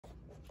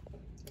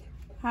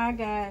Hi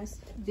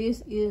guys,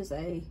 this is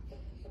a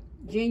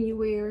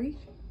January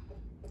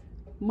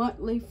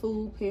monthly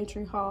food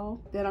pantry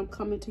haul that I'm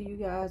coming to you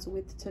guys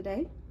with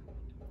today.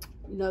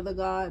 Another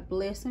God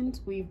blessings.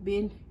 We've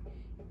been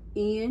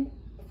in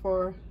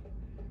for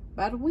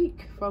about a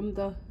week from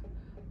the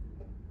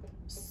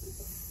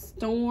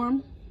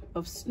storm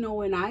of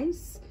snow and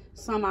ice.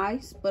 Some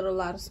ice, but a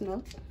lot of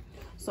snow.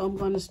 So I'm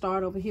going to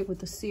start over here with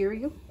the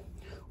cereal.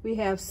 We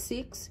have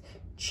 6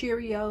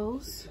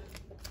 Cheerios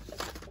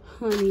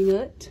Honey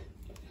Nut.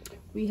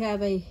 We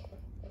have a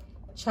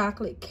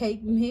chocolate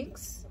cake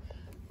mix.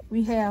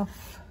 We have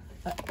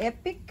an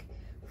Epic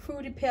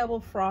Fruity Pebble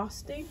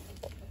frosting.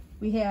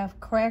 We have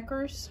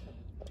crackers.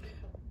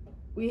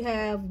 We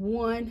have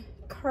 1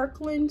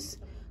 Kirkland's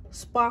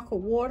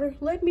sparkling water.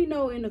 Let me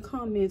know in the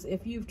comments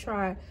if you've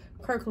tried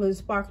Kirkland's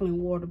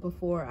sparkling water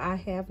before. I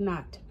have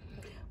not.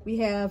 We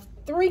have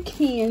 3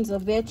 cans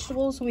of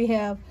vegetables. We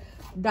have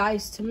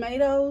diced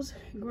tomatoes,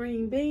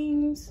 green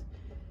beans,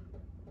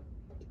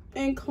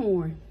 and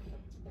corn.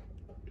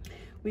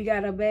 We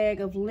got a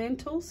bag of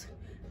lentils.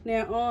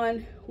 Now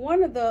on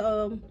one of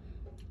the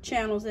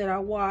channels that I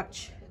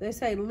watch, they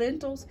say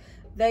lentils,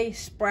 they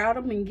sprout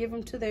them and give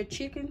them to their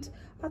chickens.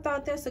 I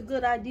thought that's a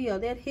good idea.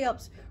 That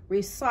helps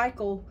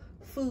recycle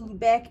food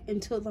back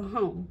into the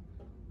home.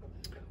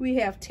 We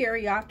have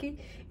teriyaki.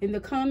 In the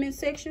comment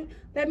section,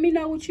 let me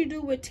know what you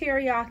do with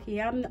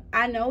teriyaki.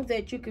 I know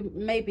that you can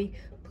maybe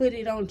put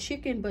it on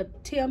chicken,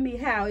 but tell me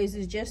how. Is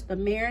it just a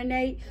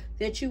marinade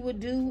that you would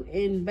do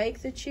and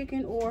bake the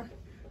chicken, or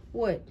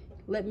what?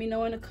 Let me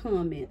know in the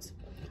comments.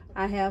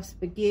 I have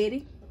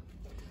spaghetti.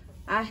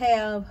 I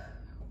have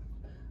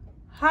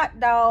hot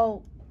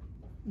dog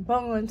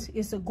buns.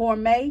 It's a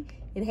gourmet.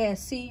 It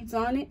has seeds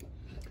on it.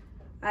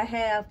 I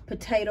have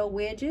potato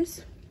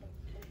wedges,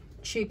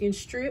 chicken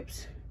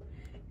strips,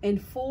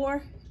 and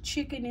 4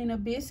 chicken in a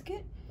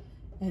biscuit.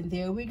 And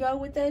there we go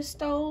with that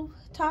stove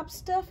top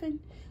stuffing.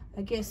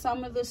 I guess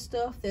some of the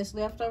stuff that's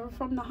left over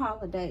from the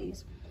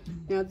holidays.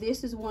 Now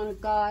this is one of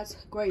God's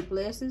great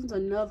blessings,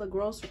 another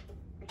grocery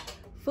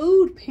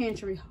food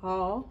pantry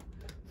haul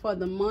for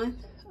the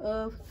month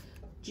of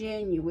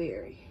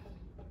January.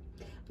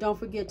 Don't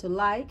forget to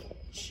like,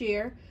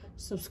 share,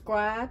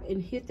 subscribe,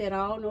 and hit that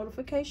all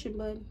notification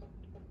button.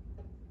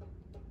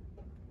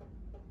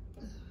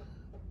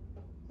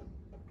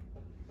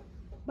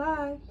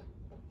 Bye.